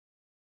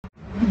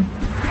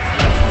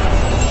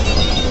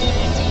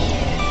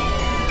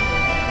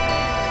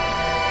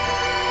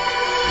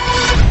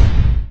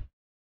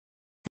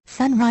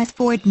Sunrise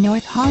Ford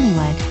North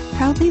Hollywood,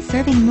 proudly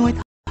serving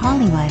North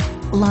Hollywood,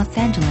 Los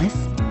Angeles,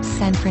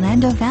 San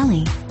Fernando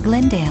Valley,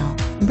 Glendale,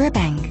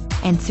 Burbank,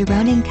 and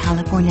surrounding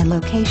California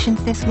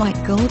locations. This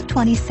white gold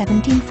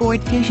 2017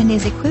 Ford Fusion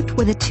is equipped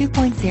with a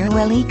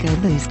 2.0L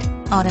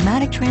EcoBoost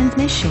automatic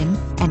transmission,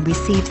 and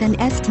receives an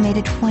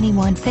estimated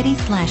 21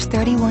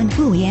 city/31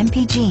 Hui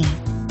mpg.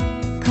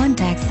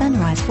 Contact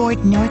Sunrise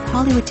Ford North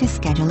Hollywood to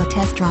schedule a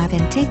test drive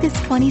and take this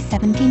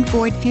 2017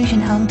 Ford Fusion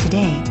home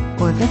today,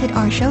 or visit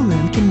our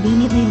showroom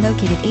conveniently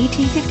located at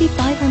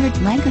 5500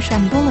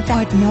 Lankershim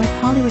Blvd,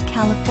 North Hollywood,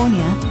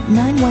 California,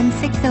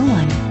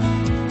 91601.